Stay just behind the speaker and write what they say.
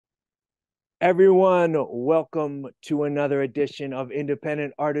Everyone, welcome to another edition of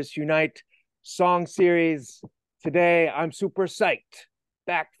Independent Artists Unite song series. Today, I'm super psyched.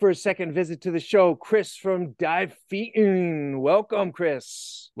 Back for a second visit to the show, Chris from Feen. Welcome,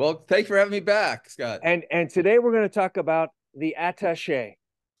 Chris. Well, thanks for having me back, Scott. And today we're going to talk about the Attaché.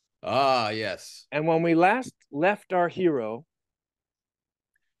 Ah, yes. And when we last left our hero,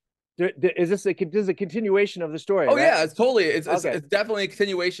 this is a continuation of the story, Oh right? yeah, it's totally Okay. it's definitely a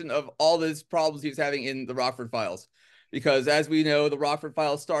continuation of all these problems he was having in the Rockford Files. Because as we know, the Rockford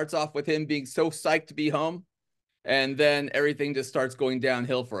Files starts off with him being so psyched to be home, and then everything just starts going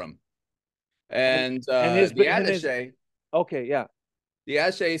downhill for him. And And and his okay, yeah. the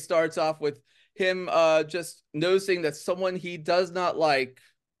attaché starts off with him just noticing that someone he does not like,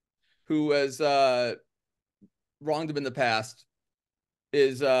 who has wronged him in the past,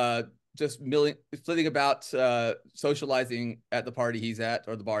 is just flitting about, socializing at the party he's at,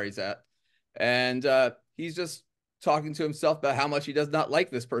 or the bar he's at, and he's just talking to himself about how much he does not like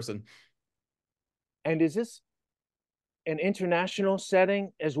this person. And is this an international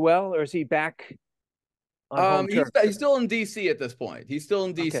setting as well, or is he back on home turf? He's still in DC at this point. He's still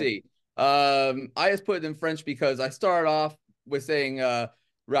in Okay. DC. I just put it in French because I started off with saying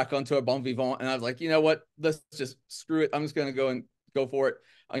raconteur bon vivant, and I was like, you know what? Let's just screw it. I'm just gonna go for it.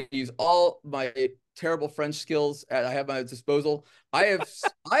 I'm gonna use all my terrible French skills I have at my disposal. I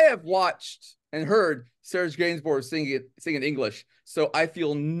have watched and heard Serge Gainsbourg sing in English, so I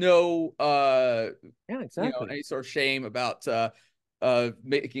feel no Yeah, exactly. any sort of shame about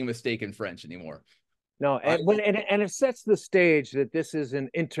making a mistake in French anymore. No, I and it sets the stage that this is an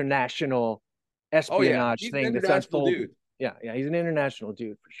international Oh yeah, espionage he's an thing that's international unfolding. dude. Yeah, yeah, he's an international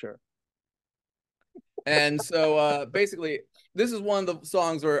dude for sure. And so basically this is one of the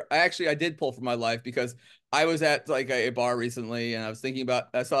songs where I did pull for my life, because I was at like a bar recently, and I was thinking about,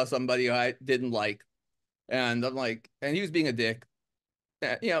 I saw somebody who I didn't like, and I'm like, and he was being a dick.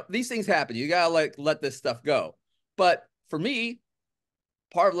 These things happen. You gotta like let this stuff go. But for me,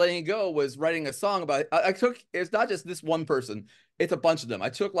 part of letting it go was writing a song about it. I took, it's not just this one person, it's a bunch of them. I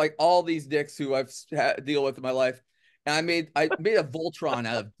took like all these dicks who I've had to deal with in my life, and I made a Voltron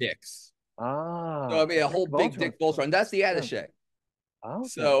out of dicks. So I Ah, made a Dick whole big Voltron. dick Voltron. That's the Yeah. attaché. Okay.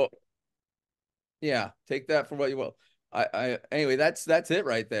 So yeah, take that for what you will. I anyway, that's it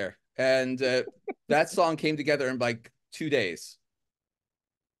right there. And that song came together in like 2 days.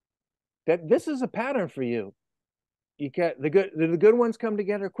 That this is a pattern for you. You get the good ones come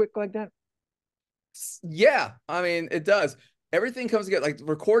together quick like that. Yeah, I mean it does. Everything comes together, like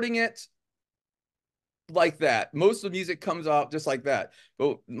recording it like that. Most of the music comes out just like that.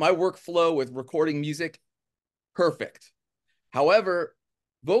 But my workflow with recording music, perfect. However,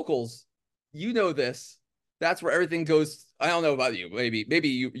 vocals, you know this. That's where everything goes. I don't know about you.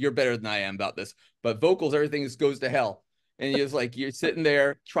 Maybe you're better than I am about this. But vocals, everything just goes to hell. And you're just like, you're sitting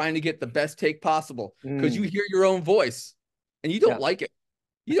there trying to get the best take possible, because you Mm, hear your own voice and you yeah. don't like it.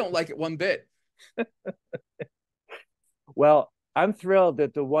 You don't like it one bit. Well, I'm thrilled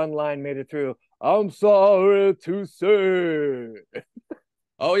that the one line made it through. I'm sorry to say.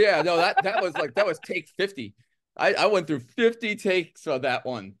 Oh yeah, no, that was take 50. I went through 50 takes of that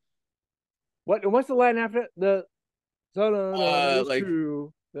one. What's the line after it? The it's Like,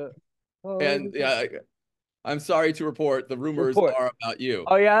 true. and yeah, I'm sorry to report the rumors Report. are about you.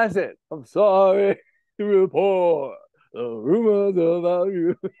 Oh yeah, that's it. I'm sorry to report the rumors about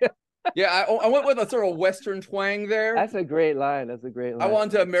you. Yeah, I went with a sort of Western twang there. That's a great line. That's a great I line.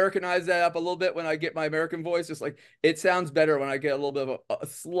 wanted to Americanize that up a little bit when I get my American voice. Just like it sounds better when I get a little bit of a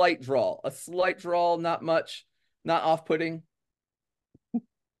slight drawl, not much, not off-putting.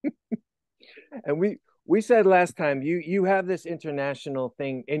 And we said last time you have this international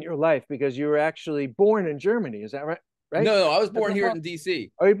thing in your life because you were actually born in Germany. Is that right? Right? No, I was That's born what I here thought. in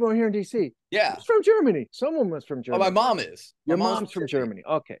DC. Are you born here in DC? Yeah. Who's from Germany? Someone was from Oh, my Germany. mom is. My Your mom's mom's from from Germany.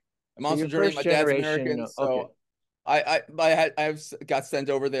 Germany. Okay. My So mom's you're from Germany. first My dad's generation. American. Okay. I've got sent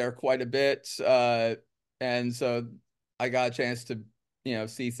over there quite a bit, and so I got a chance to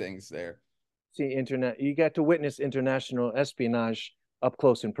see things there. See, internet. You got to witness international espionage up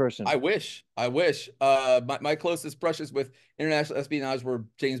close in person. I wish. I wish. My closest brushes with international espionage were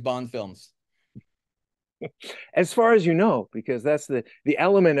James Bond films. As far as you know, because that's the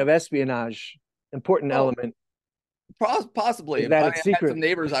element of espionage, important Oh, element possibly. I is mean, that I it's had secret. some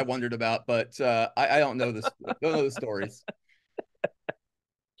neighbors I wondered about, but I don't know this. Don't know the stories.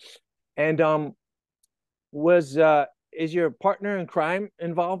 And was is your partner in crime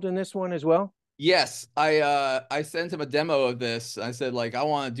involved in this one as well? Yes, I sent him a demo of this. I said like I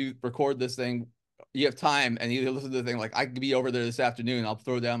want to do record this thing. You have time, and he listened to the thing like I could be over there this afternoon. I'll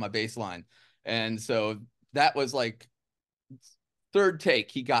throw down my bass line, And so that was like third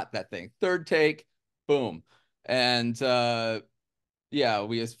take. He got that thing. Third take, boom. And yeah,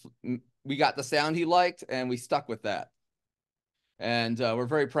 we got the sound he liked, and we stuck with that. And we're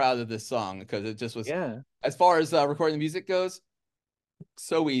very proud of this song because it just was, Yeah. as far as recording the music goes,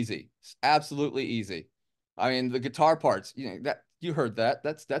 so easy. It's absolutely easy. I mean, the guitar parts, that you heard that.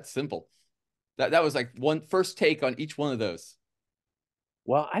 That's simple. That was like one first take on each one of those.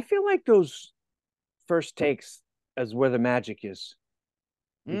 Well, I feel like those first takes is where the magic is.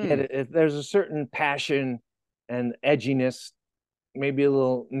 You get Mm. it. There's a certain passion and edginess, maybe a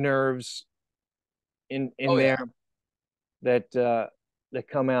little nerves in Oh there yeah. that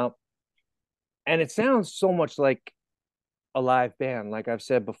come out, and it sounds so much like a live band. Like I've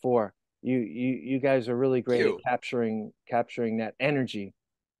said before, you guys are really great at You. capturing that energy.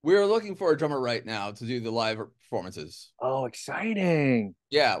 We're looking for a drummer right now to do the live performances. Oh, exciting!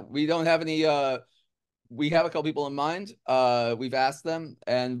 Yeah, we don't have any we have a couple people in mind. We've asked them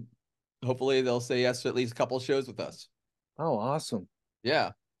and hopefully they'll say yes to at least a couple shows with us. Oh, awesome!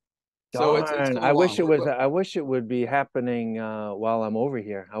 Yeah. So it's Darn, coming along. I wish it would be happening while I'm over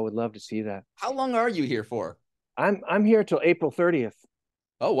here. I would love to see that. How long are you here for? I'm here till April 30th.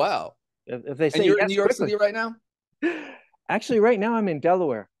 Oh wow. If they And say you're in New yes York quickly. City right now? Actually, right now I'm in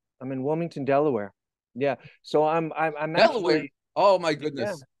Delaware. I'm in Wilmington, Delaware. Yeah. So I'm Delaware. actually, Oh my yeah.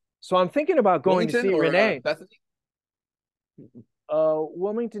 goodness. So I'm thinking about going to Wilmington see or Renee. Bethany?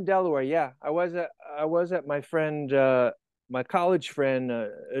 Wilmington, Delaware. Yeah. I was at my friend my college friend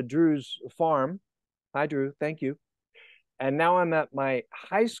Drew's farm. Hi Drew, thank you. And now I'm at my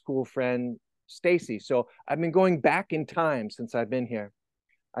high school friend Stacy. So I've been going back in time since I've been here.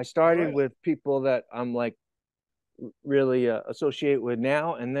 I All started right. with people that I'm like really associate with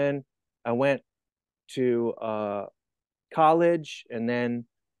now, and then I went to college, and then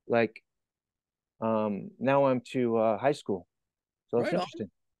like now I'm to high school. So it's Right on. interesting.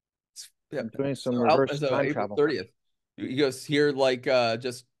 Yeah. I'm doing So some reverse so time April travel. 30th. You guys here like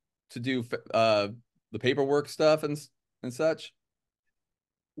just to do the paperwork stuff and such?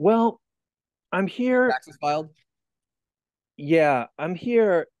 Well, I'm here. Taxes filed? Yeah, I'm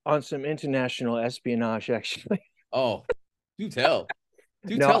here on some international espionage, actually. Oh, do tell.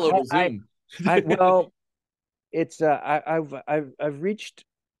 Do No, tell over Zoom. well, it's I've reached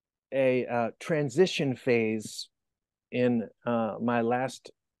a transition phase in my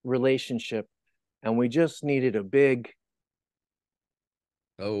last relationship, and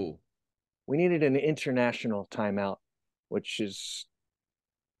Oh, we needed an international timeout, which is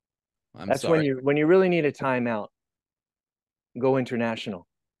I'm that's sorry. when you really need a timeout, go international.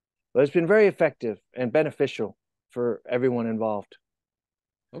 But it's been very effective and beneficial for everyone involved.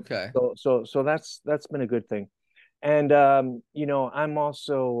 Okay. So that's been a good thing. And I'm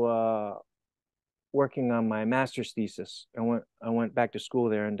also working on my master's thesis. I went back to school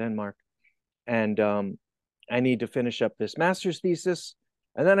there in Denmark, and I need to finish up this master's thesis,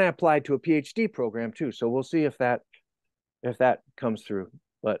 and then I applied to a PhD program too. So we'll see if that comes through.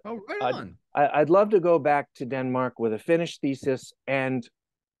 But Oh, right I'd on. I'd love to go back to Denmark with a finished thesis and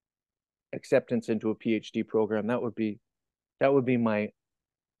acceptance into a PhD program. That would be my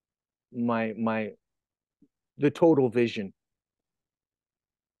the total vision.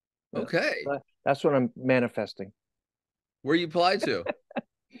 Yeah. Okay. That's what I'm manifesting. Where you applied to?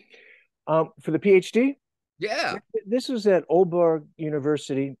 For the PhD, Yeah. this was at Aalborg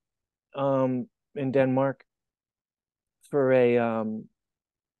University in Denmark for a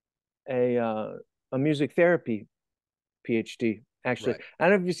uh, a music therapy PhD. Actually, Right. I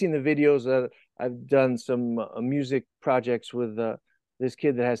don't know if you've seen the videos. I've done some music projects with this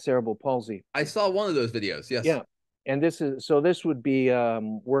kid that has cerebral palsy. I saw one of those videos. Yes. Yeah, and this would be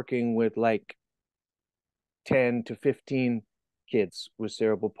working with like 10 to 15 kids with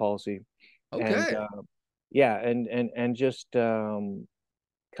cerebral palsy, and Okay. yeah, and just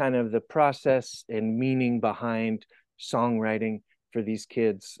kind of the process and meaning behind songwriting for these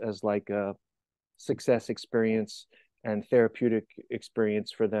kids as like a success experience and therapeutic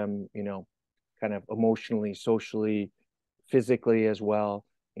experience for them, kind of emotionally, socially, physically as well,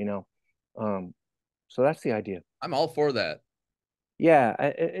 you know. Um, so that's the idea. I'm all for that. Yeah,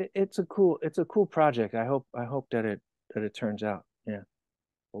 it's a cool project. I hope that it turns out. Yeah,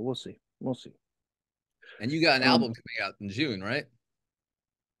 but we'll see. We'll see. And you got an Um, album coming out in June, right?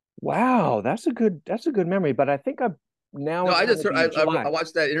 wow, that's a good memory. But I think now No, it's I going just to heard, be I July.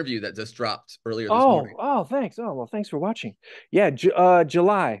 watched that interview that just dropped earlier this morning. Oh, thanks. Oh, well, thanks for watching. Yeah,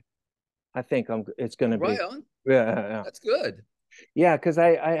 July. I think it's going Oh, to right be. on. Yeah, That's good. yeah. Because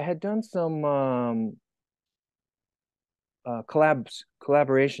I had done some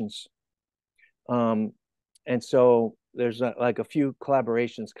collaborations, Um, and so there's like a few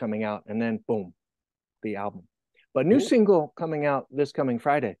collaborations coming out, and then boom, the album. But new Cool. single coming out this coming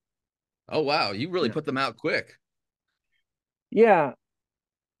Friday. Oh wow, you really Yeah, put them out quick. yeah,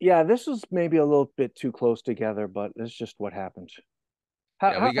 yeah. This was maybe a little bit too close together, but it's just what happens.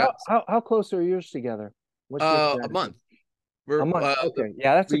 Yeah, we got How close are yours together? What's your a strategy? month. A We're month. Okay,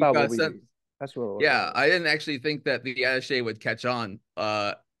 yeah, that's we about what got we sent. do. That's what we're. Yeah, I didn't actually think that the Attaché would catch on.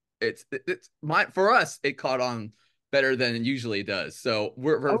 It's my for us it caught on better than it usually does. So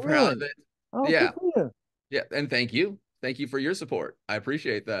we're Oh, proud of really? it. Oh, good Yeah, for you. yeah, and thank you for your support. I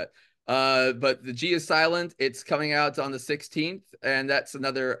appreciate that. But the G is silent. It's coming out on the 16th, and that's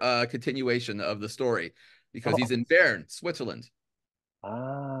another continuation of the story because Oh, he's in Bern, Switzerland.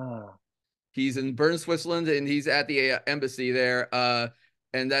 ah, He's in Bern, Switzerland, and he's at the embassy there.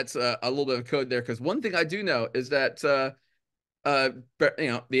 And that's a little bit of code there because one thing I do know is that uh,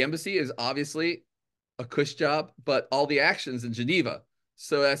 the embassy is obviously a cush job, but all the actions in Geneva.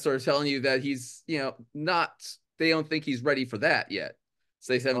 So that's sort of telling you that he's not. They don't think he's ready for that yet.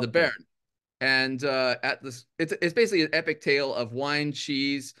 So they send him to okay. Bern, and at this, it's basically an epic tale of wine,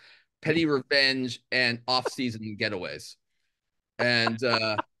 cheese, petty revenge, and off-season getaways. And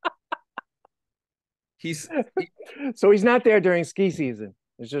he's So he's not there during ski season.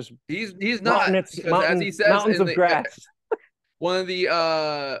 It's just he's not because as he says mountains in of the grass.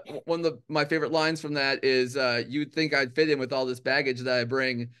 one of my favorite lines from that is you'd think I'd fit in with all this baggage that I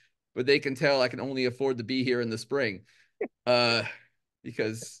bring, but they can tell I can only afford to be here in the spring. Uh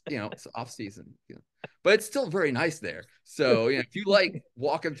because it's off season, but it's still very nice there. So if you like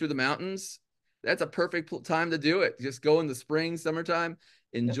walking through the mountains, that's a perfect time to do it. Just go in the spring, summertime,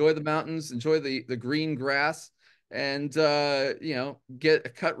 Yeah, enjoy the mountains, enjoy the green grass, and get a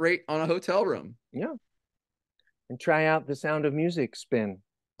cut rate on a hotel room. yeah. And try out the Sound of Music spin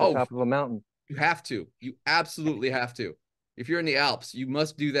at the Oh, top of a mountain. you have to. You absolutely have to. If you're in the Alps, you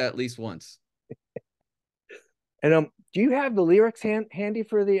must do that at least once. And do you have the lyrics handy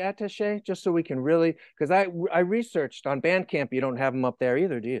for the attaché, just so we can really? Because I researched on Bandcamp. You don't have them up there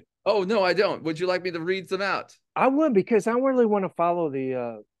either, do you? Oh, no, I don't. Would you like me to read them out? I would, because I really want to follow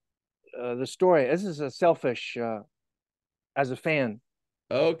the story. This is a selfish as a fan.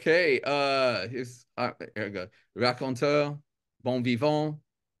 Okay. Here we go. Raconteur, bon vivant,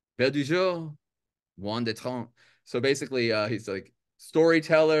 belle du jour, loin d'être. So basically, he's like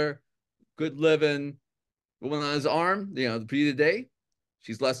storyteller, good living, woman on his arm, the beauty of the day.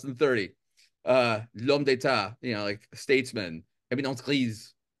 She's less than 30. L'homme d'état, like statesman, éminence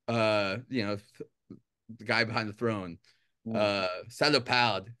grise, the guy behind the throne. Mm,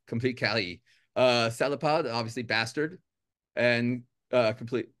 Salopard, complete Cali. Salopard, obviously bastard, and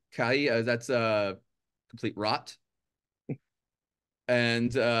complete Cali, that's complete rot.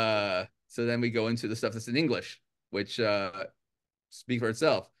 And so then we go into the stuff that's in English, which speak for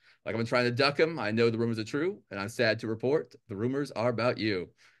itself. Like I'm trying to duck him. I know the rumors are true, and I'm sad to report the rumors are about you.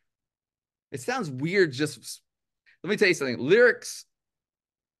 It sounds weird. Just let me tell you something. Lyrics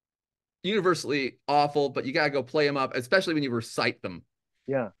universally awful, but you gotta go play them up, especially when you recite them.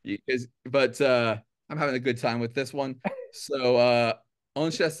 yeah. But I'm having a good time with this one. So Un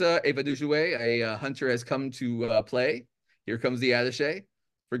chasseur est venu jouer. A hunter has come to play. Here comes the attaché.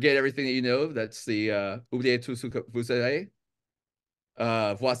 Forget everything that you know. That's the oubliez tout ce que vous savez.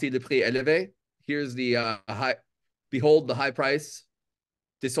 Voici le prix élevé. Here's the high. Behold the high price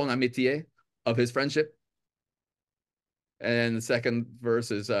de son amitié, of his friendship. And the second verse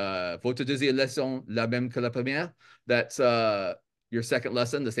is votre deuxième leçon la même que la première. That's your second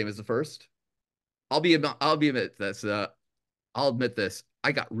lesson, the same as the first. I'll be admit this. I'll admit this.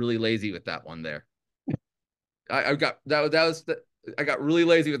 I got really lazy with that one there. I got that was I got really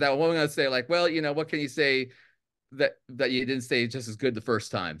lazy with that one. What am I gonna say? Like, well, what can you say that you didn't say just as good the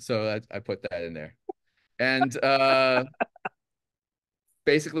first time? So I put that in there. And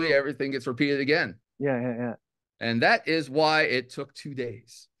basically everything gets repeated again. Yeah, yeah, yeah. And that is why it took 2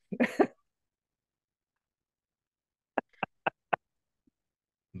 days.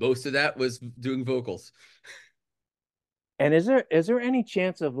 Most of that was doing vocals. And is there any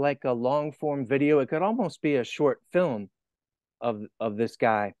chance of like a long form video? It could almost be a short film of this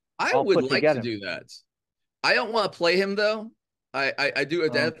guy I all would put like to together. do that. I don't want to play him though. I do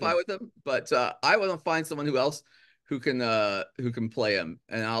identify Okay. with him, but I want to find someone who else who can play him,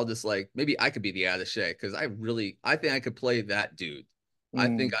 and I'll just like maybe I could be the attaché because I think I could play that dude. I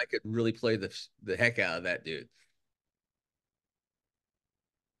think Mm, I could really play the heck out of that dude.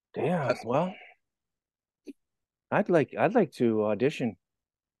 damn. That's Well, I'd like to audition.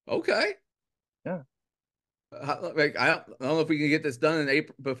 okay. Yeah. Like I don't know if we can get this done in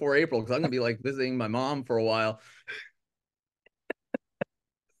April before April because I'm gonna be like visiting my mom for a while.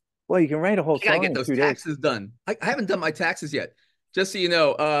 Well, you can write a whole I gotta song get in those 2 days. taxes done. I haven't done my taxes yet. Just so you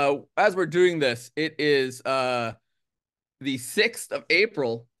know, as we're doing this, it is the 6th of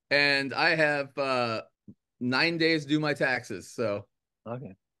April, and I have 9 days to do my taxes. So,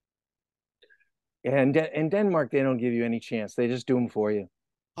 Okay. And in Denmark, they don't give you any chance. They just do them for you.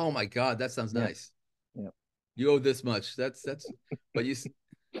 oh my God, that sounds Yeah. nice. Yeah. You owe this much. But But it's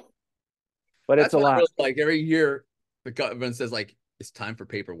that's a what I lot. really like. Every year, the government says like it's time for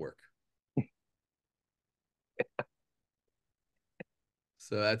paperwork.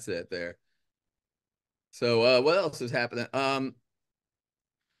 So that's it there. So what else is happening?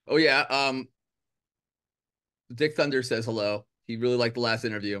 Oh yeah, Dick Thunder says hello. He really liked the last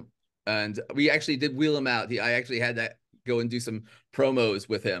interview, and we actually did wheel him out. I actually had to go and do some promos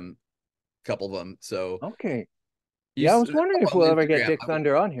with him, a couple of them. So Okay. you Yeah, I was a wondering if couple we'll on ever get Instagram. Dick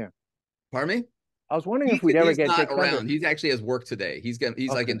Thunder on here. Pardon me? I was wondering if we'd ever He's get not Dick Thunder. around. He's actually has work today. He's like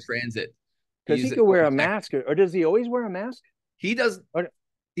in Okay. transit. Because he He's could wear going a back. mask, or does he always wear a mask? He does. Or,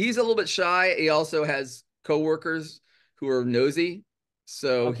 He's a little bit shy. He also has coworkers who are nosy,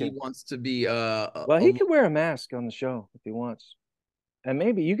 so he okay. wants to be Well, a he could wear a mask on the show if he wants. And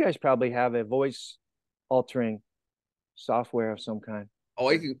maybe you guys probably have a voice altering software of some kind.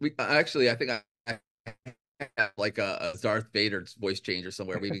 oh, actually, I think I have like a Darth Vader's voice changer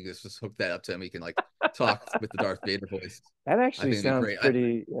somewhere. We can just hook that up to him. He can like talk with the Darth Vader voice. That I actually think it'd be sounds great.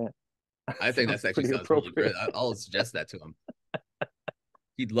 pretty, yeah, I think sounds that's actually pretty sounds really great. appropriate. I'll suggest that to him.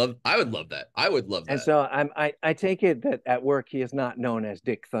 He'd love. I would love that. I would love And that. so I take it that at work he is not known as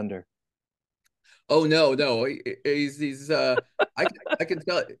Dick Thunder. Oh no, no, I can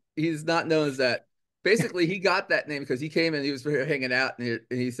tell he's not known as that. Basically, he got that name because he came and he was hanging out and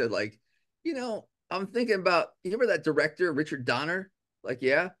he said like, I'm thinking about you remember that director Richard Donner? Like,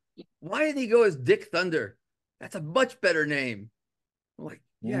 yeah. Why didn't he go as Dick Thunder? That's a much better name. I'm like,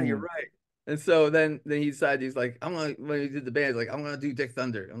 yeah, you're Mm. right. And so then he decided he's like, I'm gonna when he did the band, he's like, I'm gonna do Dick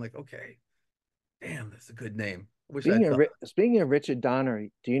Thunder. I'm like, okay, damn, that's a good name. I wish I'd thought. Speaking of Richard Donner,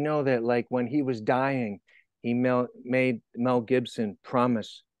 do you know that like when he was dying, he made Mel Gibson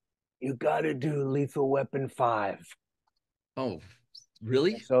promise, you got to do Lethal Weapon 5. Oh,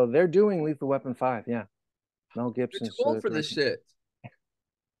 really? So they're doing Lethal Weapon 5. Yeah. Mel You're too Gibson's old for this directing. shit.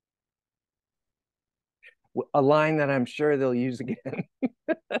 A line that I'm sure they'll use again.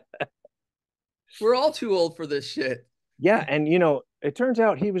 We're all too old for this shit. Yeah, and it turns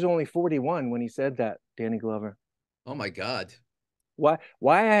out he was only 41 when he said that, Danny Glover. Oh my God. Why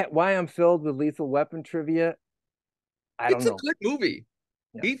I'm filled with Lethal Weapon trivia, I don't It's a know. good movie.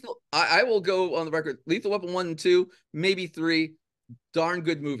 Yeah. I will go on the record. Lethal Weapon 1 and 2, maybe 3, darn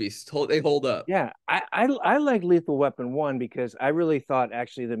good movies. They hold up. Yeah, I like Lethal Weapon 1 because I really thought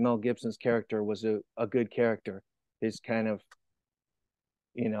actually that Mel Gibson's character was a good character. His kind of,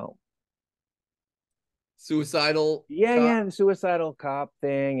 you know, Suicidal yeah, cop. yeah, the suicidal cop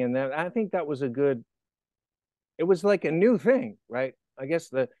thing, and that I think that was a good. It was like a new thing, right? I guess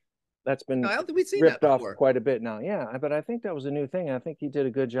that's been I don't think we've seen that ripped off before. quite a bit now. Yeah, but I think that was a new thing. I think he did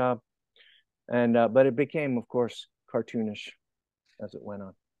a good job, and but it became, of course, cartoonish as it went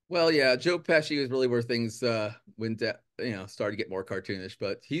on. Well, yeah, Joe Pesci was really where things went started to get more cartoonish,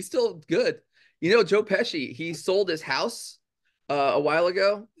 but he's still good. Joe Pesci, he sold his house a while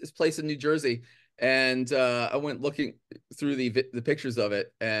ago, his place in New Jersey, and I went looking through the pictures of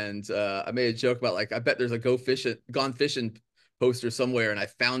it, and I made a joke about like I bet there's a gone fishing poster somewhere, and I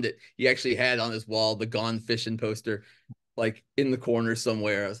found it. He actually had on his wall the gone fishing poster, like in the corner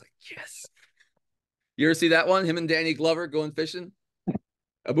somewhere. I was like, yes. You ever see that one? Him and Danny Glover going fishing?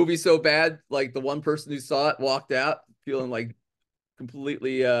 A movie so bad, like the one person who saw it walked out feeling like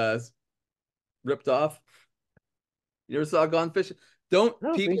completely ripped off. You ever saw Gone Fishing? Don't I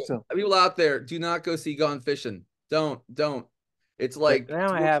don't think so. people out there do not go see Gone Fishing. Don't. It's But like now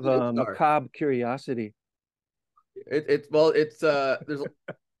it's I worse have than Good a Star. macabre curiosity. It's there's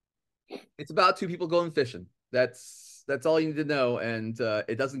it's about two people going fishing. That's all you need to know, and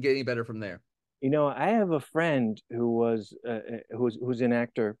it doesn't get any better from there. I have a friend who's an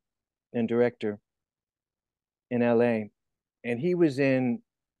actor and director in LA, and he was in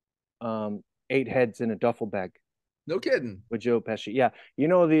Eight Heads in a Duffel Bag No kidding. with Joe Pesci. Yeah,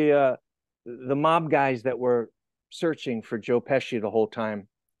 the mob guys that were searching for Joe Pesci the whole time.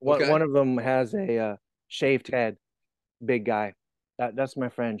 One Okay. of them has a shaved head, big guy. That's my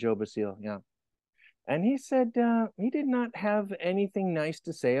friend Joe Basile. Yeah, and he said he did not have anything nice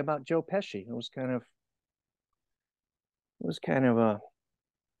to say about Joe Pesci. It was kind of a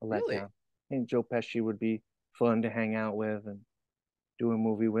Really? letdown. I think Joe Pesci would be fun to hang out with and do a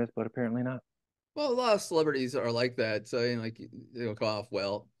movie with, but apparently not. Well, a lot of celebrities are like that, so you know, like they'll come off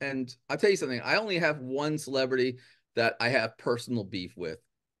well. And I'll tell you something, I only have one celebrity that I have personal beef with,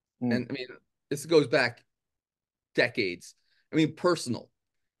 Mm, and I mean this goes back decades. I mean personal,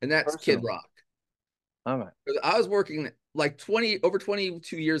 and that's Kid personal. Rock. All right. I was working like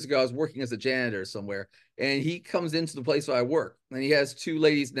 22 years ago. I was working as a janitor somewhere, and he comes into the place where I work, and he has two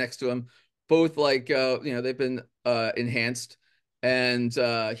ladies next to him, both like they've been enhanced, and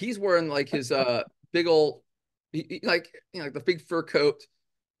he's wearing like his big old like like the big fur coat,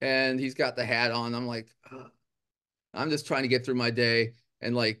 and he's got the hat on. I'm like, "Ugh." I'm just trying to get through my day,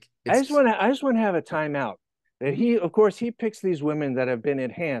 and like it's I just want to have a timeout. That he, of course, he picks these women that have been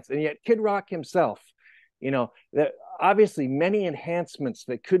enhanced, and yet Kid Rock himself, that obviously many enhancements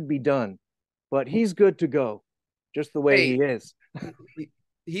that could be done, but he's good to go, just the way he hey, is. he,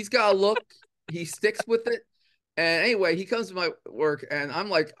 he's got a look. He sticks with it. And anyway, he comes to my work, and I'm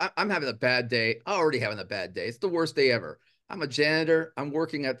like, I'm having a bad day. I'm already having a bad day. It's the worst day ever. I'm a janitor. I'm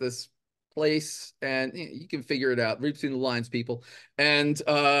working at this place, and you can figure it out. Read between the lines, people. And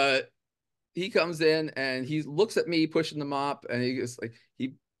he comes in, and he looks at me pushing the mop, and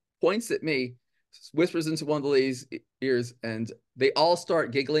he points at me, whispers into one of the ladies' ears, and they all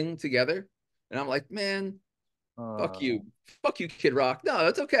start giggling together. And I'm like, man, Uh, fuck you, Kid Rock. No,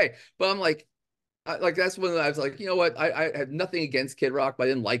 it's okay. But I'm like that's when I was like, you know what? I had nothing against Kid Rock, but I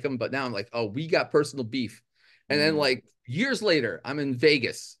didn't like him. But now I'm like, oh, we got personal beef. And then mm, like years later, I'm in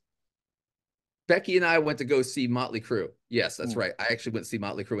Vegas. Becky and I went to go see Motley Crue. Yes, that's mm. right. I actually went to see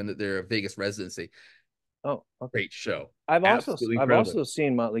Motley Crue in their Vegas residency. Oh, okay. Great show. I've also Absolutely I've incredible. also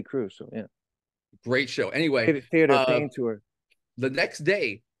seen Motley Crue, so yeah. Great show. Anyway, Theater uh Pain Tour. the next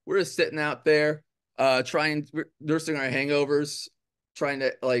day we're just sitting out there we're nursing our hangovers, trying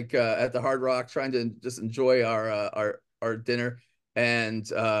to like at the Hard Rock, trying to just enjoy our dinner. And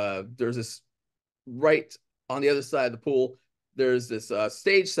there's this right on the other side of the pool, there's this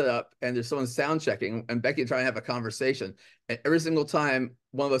stage set up, and there's someone sound checking, and Becky trying to have a conversation. And every single time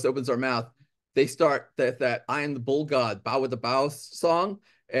one of us opens our mouth, they start that I am the bull god, bow with the bow song.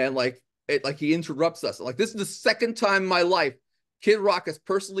 And like he interrupts us. Like, this is the second time in my life Kid Rock has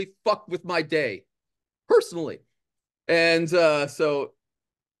personally fucked with my day. Personally. And so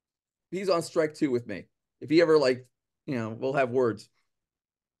he's on strike two with me. If he ever like, we'll have words.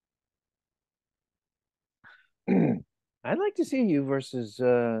 I'd like to see you versus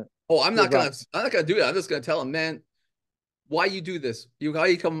Oh, Kid Rock. I'm not gonna do that. I'm just gonna tell him, man, why you do this? How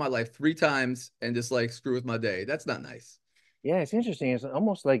you come in my life 3 times and just like screw with my day? That's not nice. Yeah, it's interesting. It's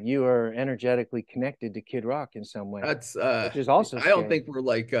almost like you are energetically connected to Kid Rock in some way, That's which is also I don't scary. think we're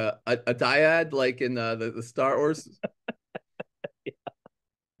like a dyad like in the Star Wars.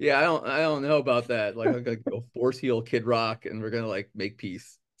 Yeah, I don't know about that. Like I'm gonna go force heal Kid Rock and we're gonna like make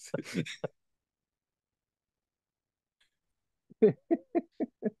peace.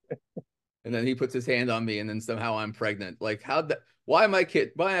 And then he puts his hand on me, and then somehow I'm pregnant. Like, how that? Why am I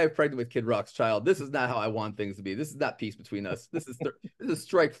pregnant with Kid Rock's child? This is not how I want things to be. This is not peace between us. This is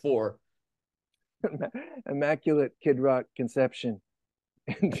strike four. Immaculate Kid Rock conception.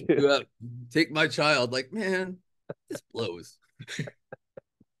 Yeah, take my child. Like, man, this blows.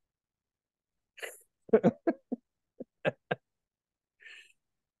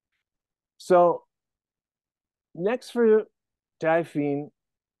 So next for Feen,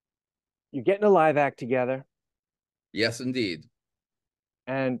 you're getting a live act together, Yes, indeed.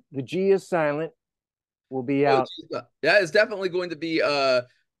 and the G is silent. Will be Oh, out. geez. That is definitely going to be a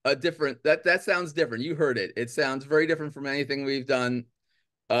different. That sounds different. You heard it. It sounds very different from anything we've done.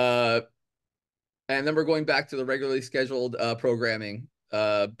 Uh, and then we're going back to the regularly scheduled programming.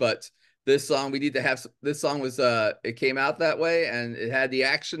 But this song, we need to have. This song was it came out that way, and it had the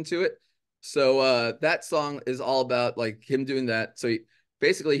action to it. So that song is all about like him doing that. So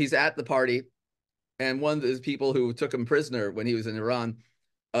basically, he's at the party, and one of the people who took him prisoner when he was in Iran,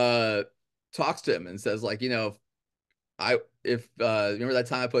 uh, talks to him and says like, I if remember that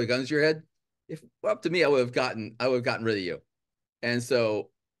time I put a gun to your head, if up to me, I would have gotten rid of you. And so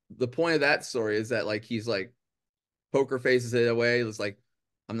the point of that story is that like he's like poker faces it away. It's like,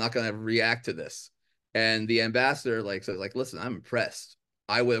 I'm not gonna react to this. And the ambassador like says like, listen, I'm impressed.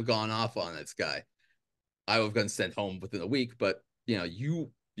 I would have gone off on this guy. I would have gotten sent home within a week. But you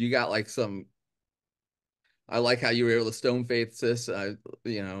got like some. I like how you were able to stone face this.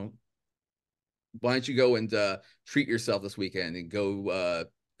 You know, why don't you go and treat yourself this weekend and go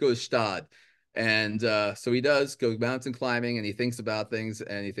to Stad. And so he does go mountain climbing, and he thinks about things,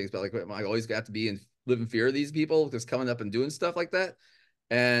 and he thinks about like, I always got to be and live in fear of these people just coming up and doing stuff like that.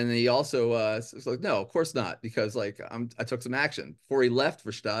 And he also was like, no, of course not, because like I took some action before he left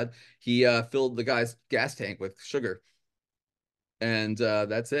for Stad. He filled the guy's gas tank with sugar, and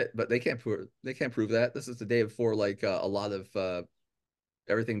that's it. But they can't prove that. This is the day before like a lot of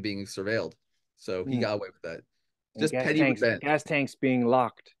everything being surveilled, so he Mm. got away with that. And Just petty revenge. gas tanks being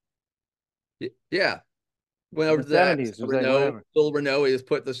locked Yeah, went in over the to that 70s. It was like Renault, whatever. little Renault. He just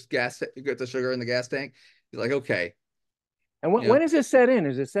put the get the sugar in the gas tank. He's like, okay, And you know, when is it set in?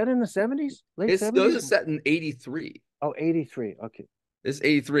 Is it set in the 70s? Late it's those 70s? are set in '83. Oh, 83. Okay. It's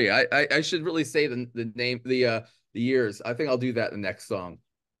 83. I should really say the name the years. I think I'll do that in the next song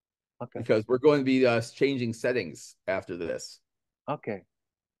Okay. because we're going to be changing settings after this. Okay.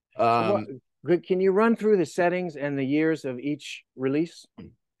 So what Um, can you run through the settings and the years of each release?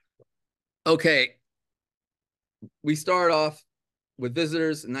 okay, we start off with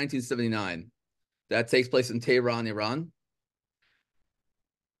Visitors in 1979. That takes place in Tehran, Iran.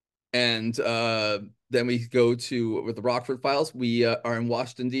 And then we go to with the Rockford Files. We are in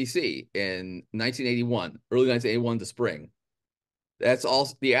Washington D.C. in 1981, early 1981 to spring. That's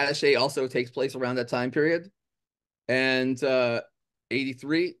also the Attaché also takes place around that time period. And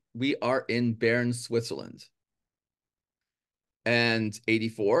 83, we are in Bern, Switzerland. And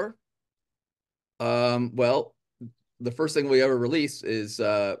 84, well, the first thing we ever release is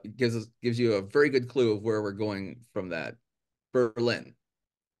gives you a very good clue of where we're going from that. Berlin.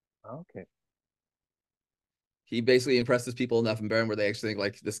 Okay. He basically impresses people enough in Bern where they actually think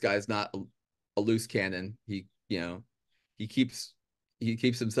like this guy's not a loose cannon. He keeps he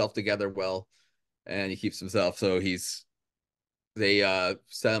keeps himself together well, and he keeps himself. So they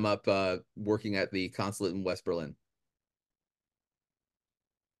set him up working at the consulate in West Berlin.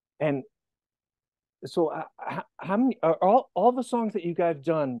 And so how many are all the songs that you guys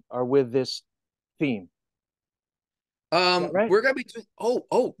done are with this theme? Is that right? We're gonna be doing.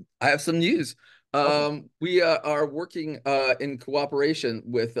 Oh, I have some news. Okay. We are working in cooperation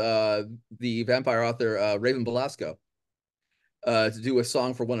with the vampire author Raven Belasco to do a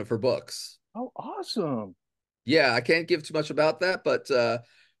song for one of her books. Oh, awesome. Yeah, I can't give too much about that, but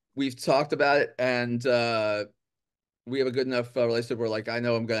we've talked about it, and we have a good enough relationship where like I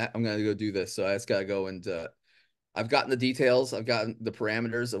know I'm gonna go do this, so I just gotta go and I've gotten the details, I've gotten the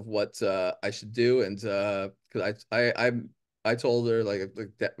parameters of what I should do, and because I told her like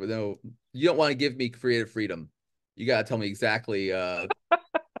that, no, you don't want to give me creative freedom. You gotta tell me exactly.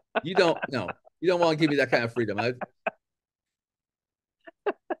 You don't no, you don't want to give me that kind of freedom.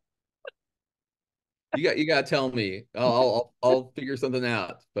 You gotta tell me. I'll figure something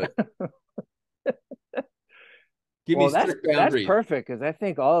out, but give me Well, strict that's boundaries. perfect because I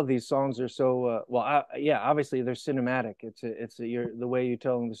think all of these songs are so well. Yeah, obviously they're cinematic. You're the way you're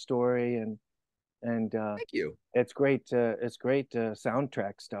telling the story and Thank you. it's great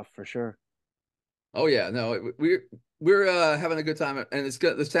soundtrack stuff for sure. Oh yeah, no, we're having a good time, and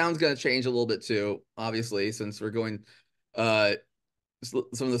the sound's gonna change a little bit too, obviously, since we're going. Uh, some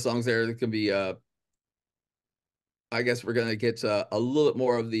of the songs there can be. I guess we're gonna get a little bit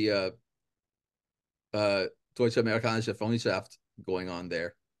more of the Deutsche Amerikanische Phonieschaft going on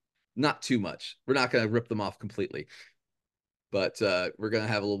there. Not too much. We're not gonna rip them off completely, but we're gonna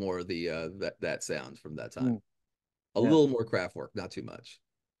have a little more of the that sound from that time. Mm, A yeah. little more craft work, not too much.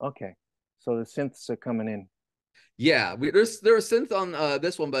 Okay. So the synths are coming in. Yeah, there's a synth on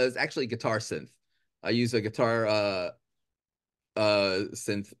this one, but it's actually guitar synth. I use a guitar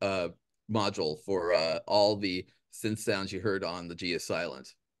synth module for all the synth sounds you heard on the G is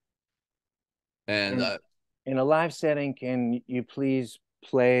silent. And And in a live setting, can you please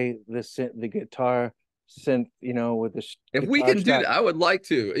play the guitar synth, with the if we guitar can do strap? that, I would like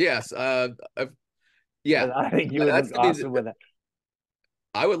to. Yes, yeah, I think you would that's look gonna be. awesome with that.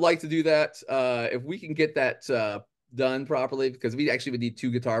 I would like to do that if we can get that done properly, because we actually would need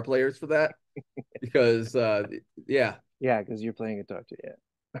two guitar players for that. Because yeah, Yeah, because you're playing guitar too.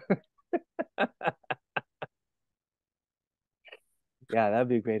 Yeah. Yeah, that'd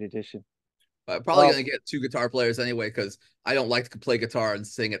be a great addition. probably Well, gonna get two guitar players anyway, because I don't like to play guitar and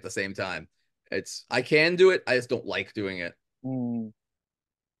sing at the same time. I can do it, I just don't like doing it. mm,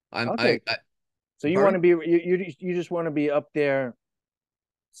 I'm okay. I So you want pardon? to be you just want to be up there,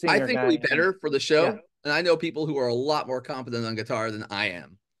 I singer think it'll guy, be and better for the yeah. show, and I know people who are a lot more competent on guitar than I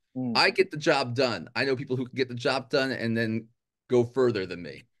am. Mm. I get the job done. I know people who can get the job done and then go further than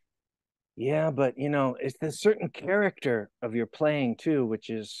me. Yeah, but it's the certain character of your playing too, which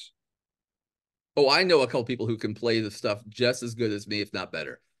is Oh, I know a couple people who can play the stuff just as good as me, if not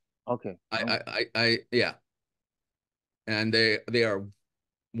better. okay. Okay. Yeah, and they are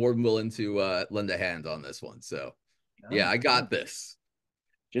more than willing to lend a hand on this one. So yeah, Oh, I cool. got this.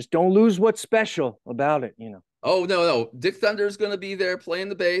 just don't lose what's special about it, you know. Oh no, Dick Thunder's going to be there playing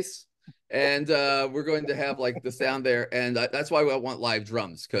the bass, and we're going to have like the sound there, and that's why I want live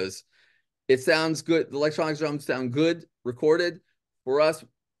drums because it sounds good. The electronic drums sound good recorded. For us,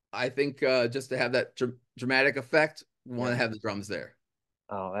 I think just to have that dramatic effect, we want Yeah. to have the drums there.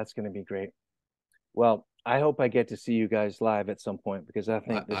 Oh, that's going to be great. Well, I hope I get to see you guys live at some point because I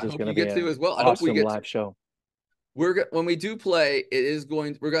think this I is hope going to you be get to an as well. I hope we awesome get to. live show. When we do play, we're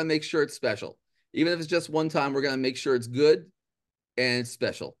going to make sure it's special. Even if it's just one time, we're going to make sure it's good and it's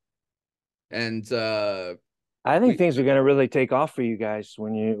special. And I think we things are going to really take off for you guys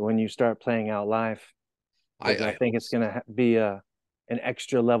when you start playing out live because I I think hope it's so. going to be a an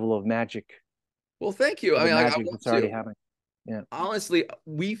extra level of magic Well, thank you. to I the mean, like I magic want that's already to. happening. Yeah. Honestly,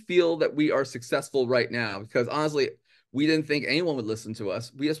 we feel that we are successful right now because honestly, we didn't think anyone would listen to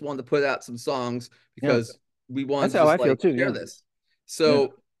us. We just wanted to put out some songs Yeah. because we wanted That's to how I just feel like too. share Yeah. this. Yeah.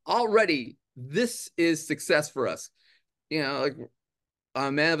 So already this is success for us. Like I'm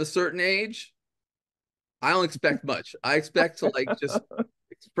a man of a certain age. I don't expect much. I expect to like just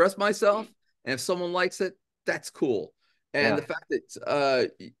express myself, and if someone likes it, that's cool. And Yeah. the fact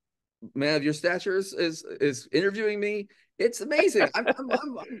that man of your stature is interviewing me, it's amazing.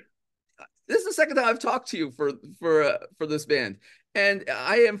 This is the second time I've talked to you for this band, and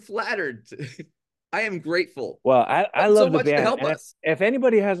I am flattered. I am grateful. Well, I Done so love the much to band, help and us. if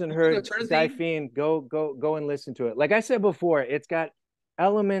anybody hasn't heard Guy Eternity. Feen, go and listen to it. Like I said before, it's got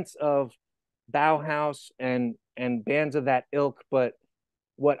elements of Bauhaus and bands of that ilk, but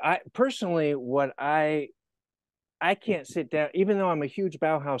what I can't sit down, even though I'm a huge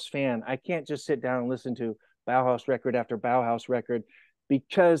Bauhaus fan, I can't just sit down and listen to Bauhaus record after Bauhaus record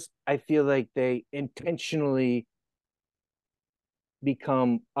because I feel like they intentionally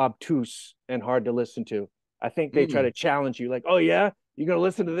become obtuse and hard to listen to. I think they try Mm. to challenge you, like, "Oh yeah, you're gonna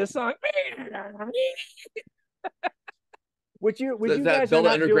listen to this song," which There's you that guys are Velvet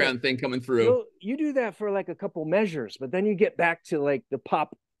not doing. Underground thing coming through. You do that for like a couple measures, but then you get back to like the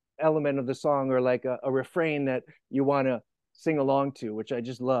pop element of the song or like a refrain that you want to sing along to, which I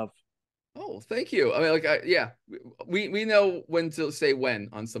just love. Oh, thank you. I mean, yeah, we know when to say when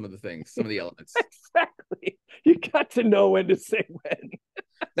on some of the things, some of the elements. Exactly. You got to know when to say when.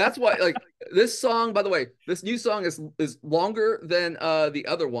 That's why, like this song, by the way, this new song is longer than the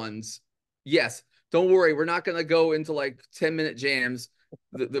other ones. Yes, don't worry, we're not gonna go into like 10-minute jams.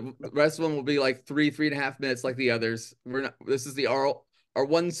 The rest of them will be like 3.5 minutes like the others. We're not. This is our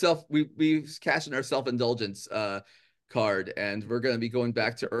one self. We cashed in our self indulgence card, and we're gonna be going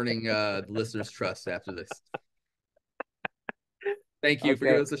back to earning the listeners' trust after this. Thank you for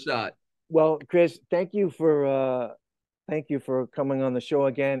Okay. giving us a shot. Well, Chris, thank you for coming on the show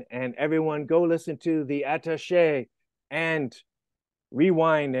again. And everyone go listen to the Attaché and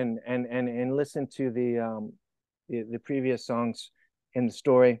rewind and listen to the previous songs in the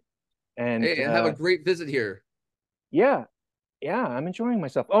story. And Hey, and have a great visit here. yeah, yeah, I'm enjoying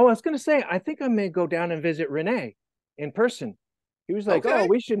myself. Oh, I was gonna say, I think I may go down and visit Renee in person. He was like, "Oh, Okay.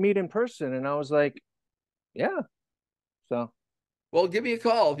 we should meet in person," and I was like, "Yeah." So Well, give me a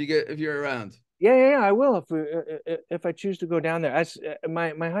call if you're around. yeah, I will if I choose to go down there.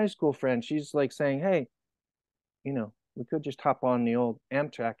 My high school friend, she's like saying, "Hey, we could just hop on the old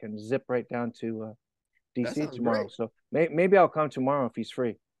Amtrak and zip right down to That DC sounds tomorrow." great. So maybe I'll come tomorrow if he's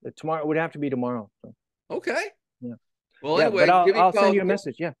free. Tomorrow it would have to be tomorrow. So Okay. yeah, Well, yeah, but anyway, I'll give me a I'll send call. you a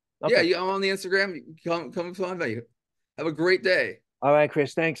message. Yeah. Yeah, Okay. I'm on the Instagram. Come on, you. Have a great day. All right,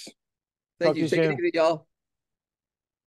 Chris. Thanks. Thank Talk to you. you Take it soon. easy, y'all.